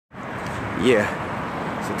Yeah.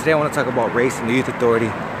 So today I want to talk about race and the youth authority.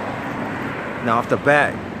 Now off the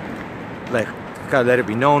bat, like, gotta let it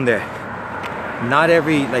be known that not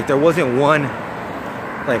every, like, there wasn't one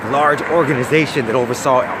like large organization that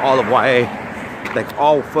oversaw all of YA. Like,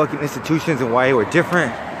 all fucking institutions in YA were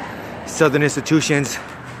different. Southern institutions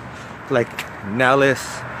like Nelles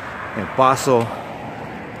and Basel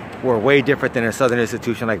were way different than a southern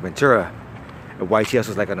institution like Ventura. And YTS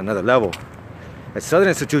was like at another level. And southern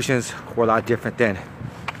institutions were a lot different than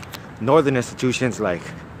northern institutions like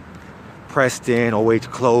Preston, OH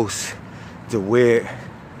Close, DeWitt,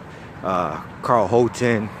 Carl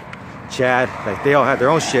Houghton, Chad. Like, they all had their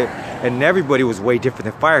own shit, and everybody was way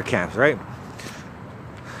different than fire camps, right?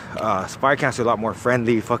 Fire camps are a lot more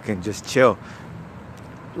friendly, fucking just chill.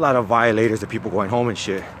 A lot of violators of people going home and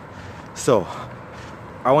shit. So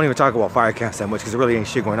I won't even talk about fire camps that much because there really ain't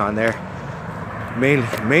shit going on there.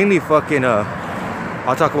 Mainly fucking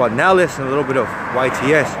I'll talk about Nelles and a little bit of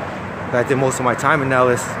YTS. I did most of my time in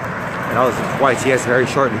Nelles, and I was in YTS very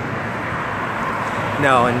shortly.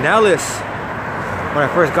 Now in Nelles, when I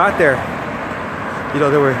first got there, you know,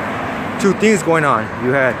 there were two things going on.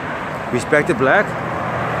 You had Respected Black,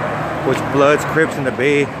 which Bloods, Crips, and the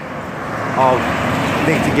Bay all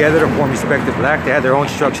linked together to form Respected Black. They had their own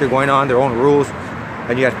structure going on, their own rules.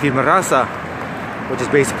 And you had Firme Raza, which is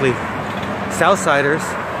basically Southsiders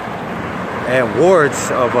and wards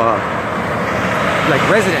of like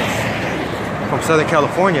residents from Southern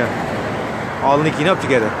California, all linking up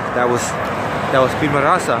together. That was Firme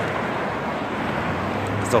Raza.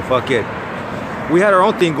 So fuck it. We had our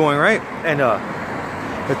own thing going, right? And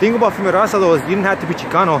the thing about Firme Raza though is you didn't have to be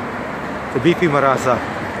Chicano to be Firme Raza.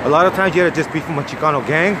 A lot of times you had to just be from a Chicano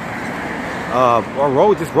gang,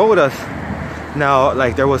 or just roll with us. Now,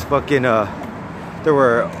 like, there was fucking there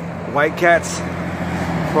were white cats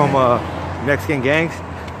from Mexican gangs.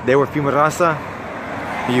 They were Firme Raza.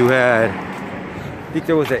 You had, I think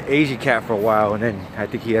there was an Asian cat for a while, and then I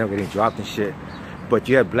think he ended up getting dropped and shit. But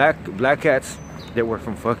you had black cats that were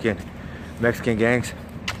from fucking Mexican gangs,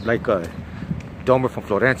 like Domer from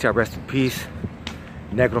Florencia, rest in peace,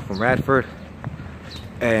 Negro from Radford,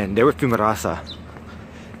 and they were Firme Raza.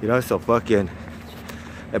 You know, so fucking,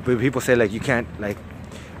 people say like you can't, like,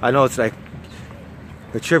 I know it's like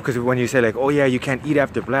a trip because when you say like, oh yeah, you can't eat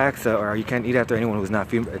after blacks, or you can't eat after anyone who's not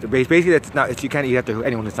Firme, basically that's not, you can't eat after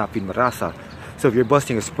anyone who's not Firme Raza. So if you're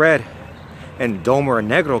busting a spread and Domer or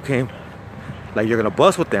Negro came, like, you're gonna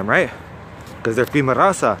bust with them, right? Because they're Firme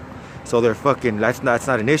Raza. So they're fucking, that's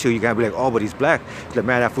not an issue. You can't be like, oh, but he's black. He's like,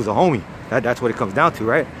 man, that fool's a homie. That's what it comes down to,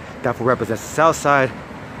 right? That fool represents the South Side.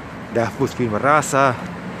 That fool's Firme Raza.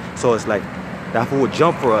 So it's like, that fool would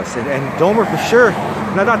jump for us. And Domer for sure,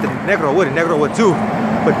 not that Negro would, and Negro would too,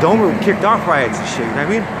 but Domer kicked off riots and shit, you know what I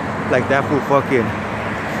mean? Like, that fool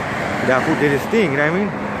did his thing, you know what I mean?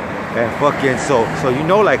 And fucking, so you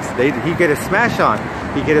know, like, he get his smash on,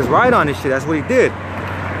 he get his ride on and shit, that's what he did.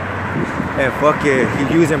 And fucking,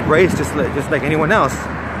 he used Embrace just like anyone else.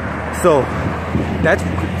 So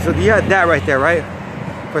you had that right there, right?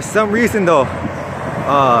 For some reason though,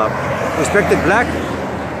 Respected Black,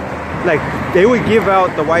 like, they would give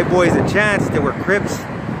out the white boys a chance that were Crips,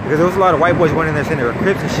 because there was a lot of white boys going in there saying they were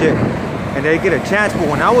Crips and shit, and they get a chance. But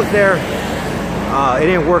when I was there, it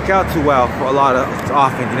didn't work out too well for a lot of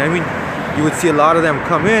often, you know what I mean? You would see a lot of them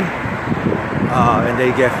come in and they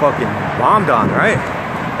get fucking bombed on, right?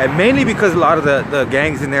 And mainly because a lot of the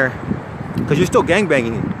gangs in there, because you're still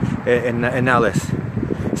gangbanging in Nelles,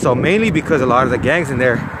 so mainly because a lot of the gangs in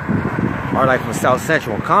there are like from South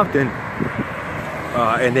Central and Compton,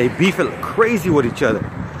 and they beef it crazy with each other.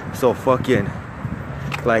 So fucking,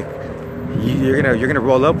 like, you're gonna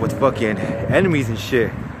roll up with fucking enemies and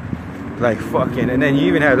shit, like fucking, and then you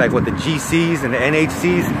even have like what the GCs and the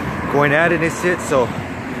NHCs going at it and shit. So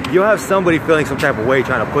you'll have somebody feeling some type of way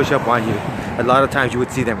trying to push up on you. A lot of times you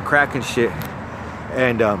would see them cracking shit,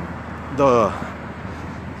 and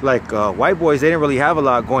white boys, they didn't really have a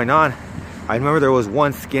lot going on. I remember there was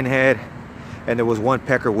one skinhead and there was one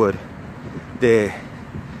Peckerwood. They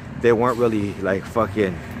weren't really like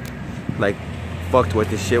fucking like fucked with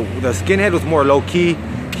this shit. The skinhead was more low key.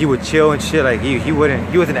 He would chill and shit. Like he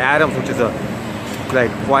was in Adams, which is a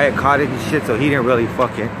like quiet cottage and shit. So he didn't really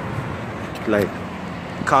fucking like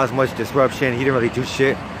cause much disruption. He didn't really do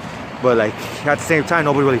shit. But like at the same time,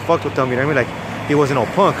 nobody really fucked with him. You know what I mean? Like, he wasn't no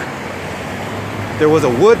punk. There was a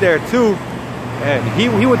Wood there too, and he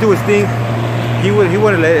would do his thing. He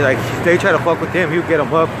wouldn't let it, like, they try to fuck with him. He would get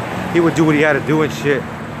him up. He would do what he had to do and shit.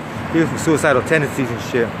 He was from suicidal tendencies and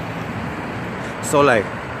shit. So like,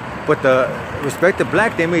 but the Respected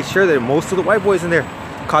Black, they made sure that most of the white boys in there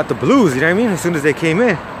caught the blues, you know what I mean? As soon as they came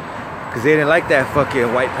in. because they didn't like that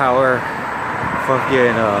fucking white power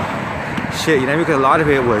fucking shit, you know what I mean? Because a lot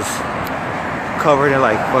of it was covered in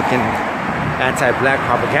like fucking anti-black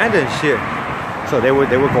propaganda and shit. So they would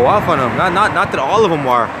go off on them. Not that all of them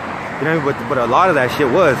are, you know what I mean? But a lot of that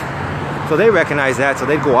shit was. So they recognized that, so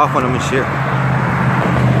they'd go off on them and shit.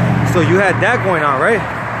 So you had that going on, right?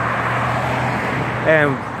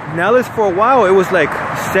 And Nelles, for a while, it was like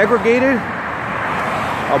segregated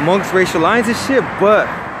amongst racial lines and shit, but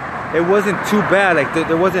it wasn't too bad. Like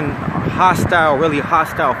there wasn't hostile, really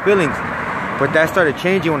hostile feelings. But that started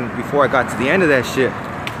changing before I got to the end of that shit,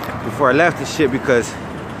 before I left and shit, because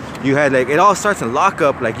you had like, it all starts in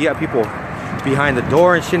lockup. Like you have people behind the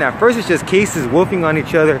door and shit. And at first it's just cases wolfing on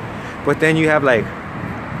each other, but then you have like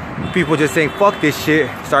people just saying fuck this shit,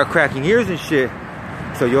 start cracking ears and shit.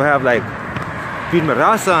 So you'll have like Pirme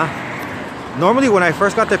Raza. Normally when I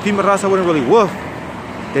first got there, Pirme Raza wouldn't really woof.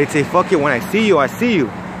 They'd say fuck it, when I see you, I see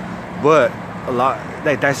you. But a lot,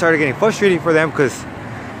 like that started getting frustrating for them, because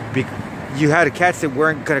you had cats that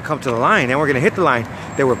weren't gonna come to the line, they weren't gonna hit the line.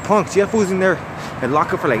 They were punks. You had fools in there and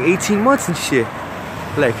lock up for like 18 months and shit.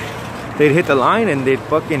 Like they'd hit the line and they'd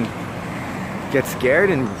fucking get scared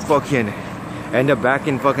and fucking end up back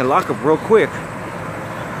in fucking lockup real quick.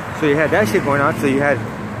 So you had that shit going on. So you had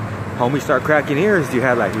homies start cracking ears. You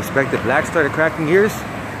had like respected blacks started cracking ears,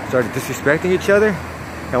 started disrespecting each other,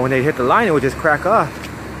 and when they hit the line, it would just crack off.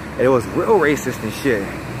 And it was real racist and shit.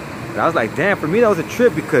 And I was like, damn, for me that was a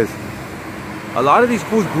trip, because a lot of these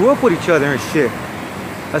fools grew up with each other and shit.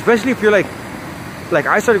 Especially if you're like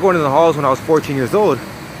I started going to the halls when I was 14 years old.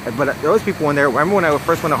 But there was people in there. I remember when I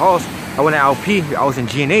first went to halls, I went to LP, I was in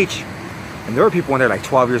G&H. And there were people in there like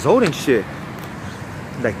 12 years old and shit.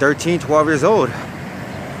 Like 13, 12 years old.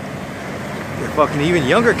 They're fucking even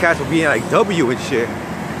younger cats would be in like W and shit.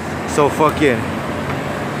 So fucking,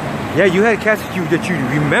 yeah, you had cats that you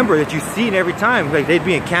remember, that you seen every time. Like they'd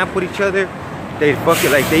be in camp with each other. They'd fucking,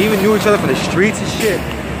 like they even knew each other from the streets and shit.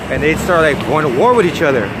 And they'd start like going to war with each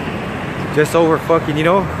other. Just over fucking, you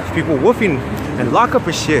know, people woofing and lockup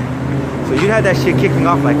and shit. So you had that shit kicking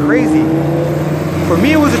off like crazy. For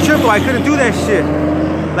me, it was a trip, I couldn't do that shit.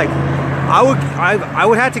 Like, I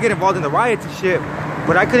would have to get involved in the riots and shit,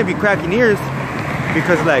 but I couldn't be cracking ears,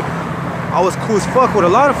 because like, I was cool as fuck with a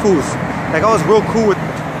lot of fools. Like, I was real cool with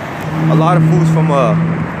a lot of fools from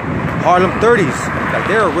Harlem 30s. Like,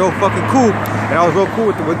 they were real fucking cool, and I was real cool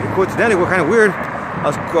with coincidentally, we're kind of weird, I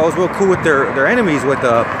was real cool with their enemies, with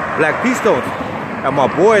the Black P-Stones. And my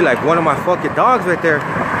boy, like one of my fucking dogs right there,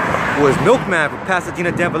 was Milkman from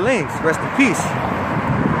Pasadena, Denver Lanes. Rest in peace.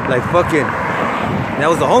 Like fucking, that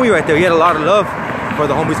was the homie right there. He had a lot of love for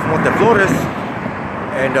the homies from Monteflores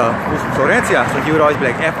and who's from Florencia. So he would always be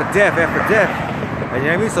like, F for death, F for death. And you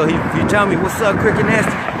know what I mean? So he'd tell me, what's up, Cricket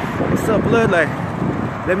Nasty? What's up, Blood? Like,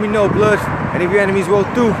 let me know, Blood. Any of your enemies roll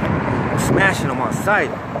through, I'm smashing them on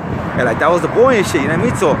sight. And like, that was the boy and shit, you know what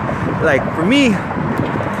I mean? So, like, for me,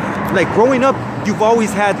 like, growing up, you've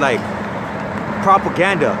always had, like,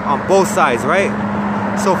 propaganda on both sides, right?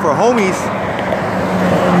 So for homies,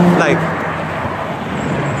 like,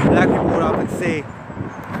 black people would often say,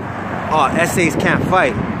 oh, essays can't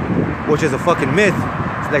fight, which is a fucking myth.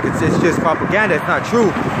 It's like, it's just propaganda. It's not true.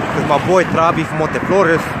 Because my boy Travi from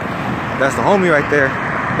Monteflores, that's the homie right there.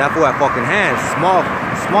 That fool had fucking hands. Small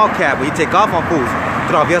cat, but he take off on fools.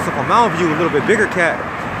 Travieso from Mountain View, a little bit bigger cat.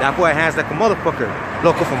 That boy had hands like a motherfucker.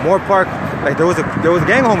 Local from Moore Park. Like, there was a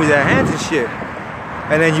gang homies that had hands and shit.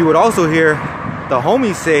 And then you would also hear the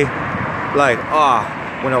homies say, like,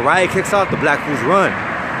 when a riot kicks off, the black fools run.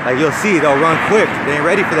 Like, you'll see, they'll run quick. They ain't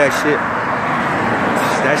ready for that shit.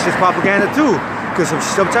 That's just propaganda too. Because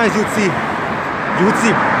sometimes you would see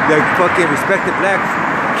like fucking respected blacks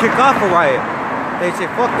kick off a riot. They say,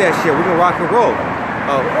 fuck that shit, we're gonna rock and roll.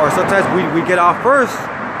 Or sometimes we get off first,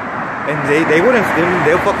 and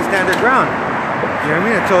they'll fucking stand their ground. You know what I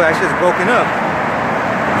mean? Until that shit's broken up.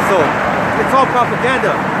 So, it's all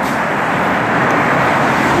propaganda.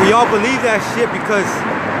 We all believe that shit because,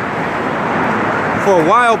 for a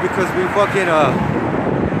while, because we fucking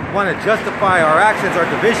want to justify our actions, our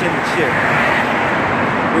division and shit.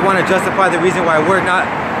 We want to justify the reason why we're not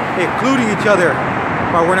including each other,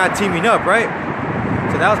 why we're not teaming up, right?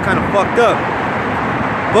 So that was kind of fucked up.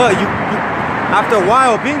 But you after a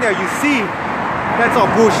while being there, you see that's all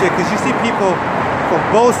bullshit, because you see people from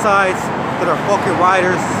both sides that are fucking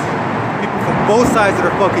riders, people from both sides that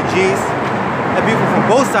are fucking G's, and people from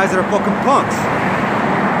both sides that are fucking punks.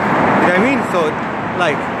 You know what I mean? So,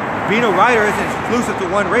 like, being a rider isn't exclusive to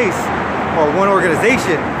one race or one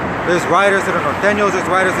organization. There's riders that are Norteños, there's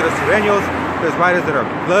riders that are Sureños, there's riders that are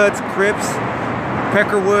Bloods, Crips,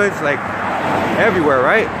 Peckerwoods, like, everywhere,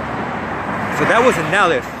 right? So that was in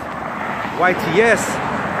Nelles YTS.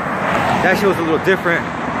 That shit was a little different.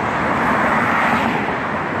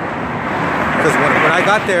 Because when I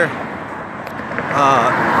got there,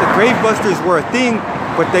 the grave busters were a thing,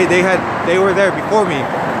 but they were there before me.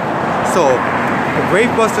 So the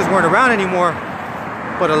grave busters weren't around anymore,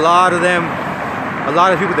 but a lot of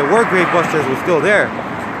people that were grave busters were still there,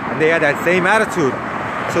 and they had that same attitude.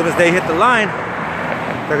 As soon as they hit the line,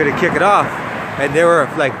 they're gonna kick it off, and they were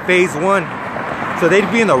like phase 1. So they'd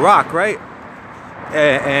be in the Rock, right?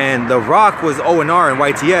 And the Rock was O&R and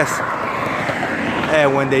YTS.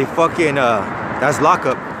 And when they fucking, that's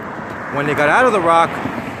lockup. When they got out of the Rock,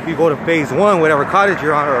 you go to phase 1, whatever cottage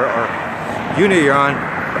you're on or unit you're on.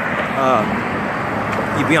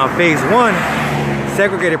 You'd be on phase 1,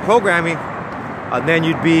 segregated programming, and then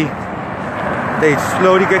they'd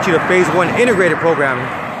slowly get you to phase 1 integrated programming.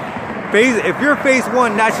 If you're phase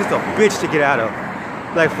 1, that's just a bitch to get out of.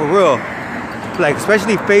 Like for real. Like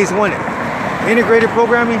especially phase 1 integrated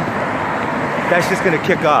programming, that's just gonna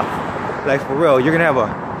kick off. Like for real, you're gonna have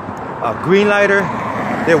a green lighter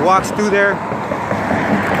that walks through there,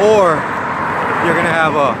 or you're gonna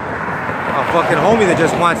have a fucking homie that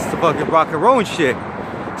just wants to fucking rock and roll and shit.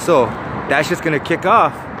 So that's just gonna kick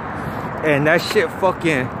off, and that shit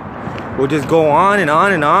fucking will just go on and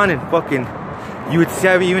on and on, and fucking you would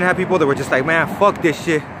even have people that were just like, man, fuck this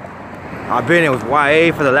shit. I've been in with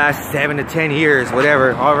YA for the last 7 to 10 years,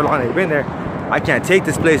 whatever, however long they've been there. I can't take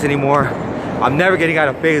this place anymore. I'm never getting out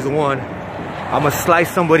of phase 1. I'm gonna slice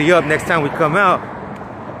somebody up next time we come out,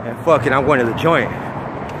 and fucking I'm going to the joint.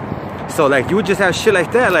 So like you would just have shit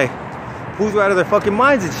like that, like who's out of their fucking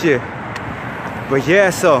minds and shit. But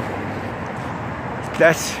yeah, so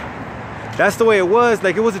that's the way it was.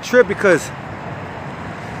 Like it was a trip because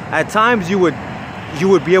at times you would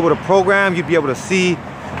be able to program, you'd be able to see,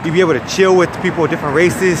 you'd be able to chill with people of different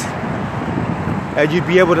races, and you'd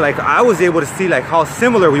be able to, like, I was able to see like how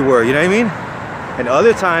similar we were, you know what I mean? And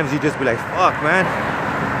other times you'd just be like, fuck man,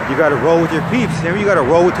 you gotta roll with your peeps, you know? You gotta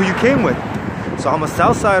roll with who you came with. So I'm a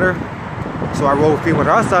Southsider, so I roll with people with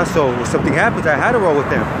Rasta, so if something happens I had to roll with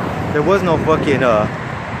them. There was no fucking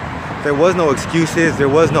there was no excuses, there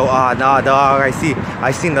was no nah dog,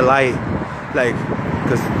 I seen the light. Like,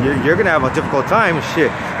 because you're gonna have a difficult time and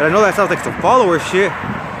shit. And I know that sounds like some follower shit,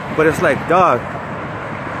 but it's like, dog,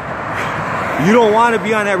 you don't want to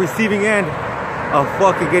be on that receiving end of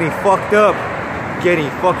fucking getting fucked up, getting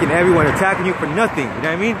fucking everyone attacking you for nothing, you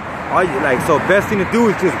know what I mean? So best thing to do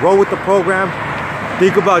is just roll with the program,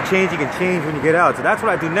 think about changing, and change when you get out. So that's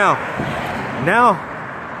what I do now. Now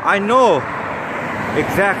I know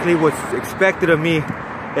exactly what's expected of me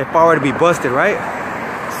if I were to be busted, right?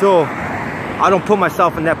 So I don't put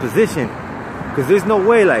myself in that position, because there's no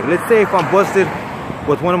way, like, let's say if I'm busted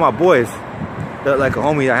with one of my boys, like a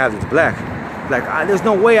homie I have that's black, like there's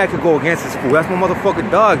no way I could go against this fool. That's my motherfucking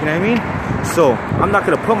dog, you know what I mean? So I'm not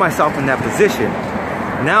gonna put myself in that position.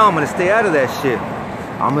 Now I'm gonna stay out of that shit.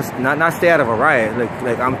 I'm gonna not stay out of a riot,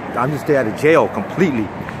 like I'm gonna stay out of jail completely.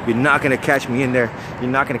 You're not gonna catch me in there.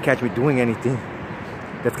 You're not gonna catch me doing anything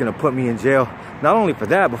that's gonna put me in jail. Not only for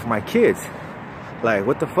that, but for my kids. Like,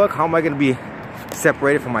 what the fuck? How am I gonna be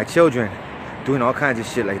separated from my children doing all kinds of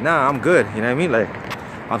shit? Like, nah, I'm good, you know what I mean? Like,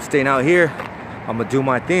 I'm staying out here, I'm gonna do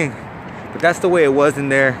my thing. But that's the way it was in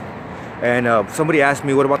there. And somebody asked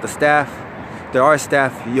me, what about the staff? There are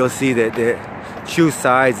staff, you'll see that choose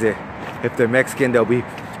sides. That if they're Mexican, they'll be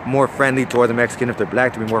more friendly toward the Mexican. If they're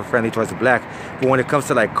black, they'll be more friendly towards the black. But when it comes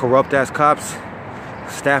to like corrupt ass cops,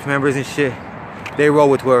 staff members and shit, they roll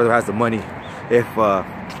with whoever has the money. If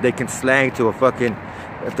they can slang to a fucking,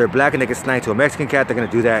 if they're black and they can slang to a Mexican cat, they're gonna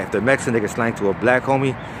do that. If they're Mexican, they can slang to a black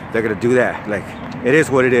homie, they're gonna do that. Like, it is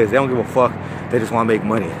what it is. They don't give a fuck. They just wanna make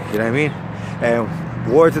money, you know what I mean? And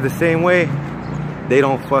wards are the same way. They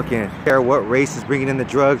don't fucking care what race is bringing in the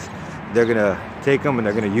drugs. They're gonna take them and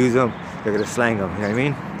they're gonna use them. They're gonna slang them, you know what I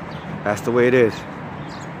mean? That's the way it is.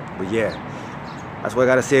 But yeah, that's what I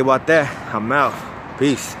gotta say about that. I'm out.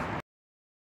 Peace.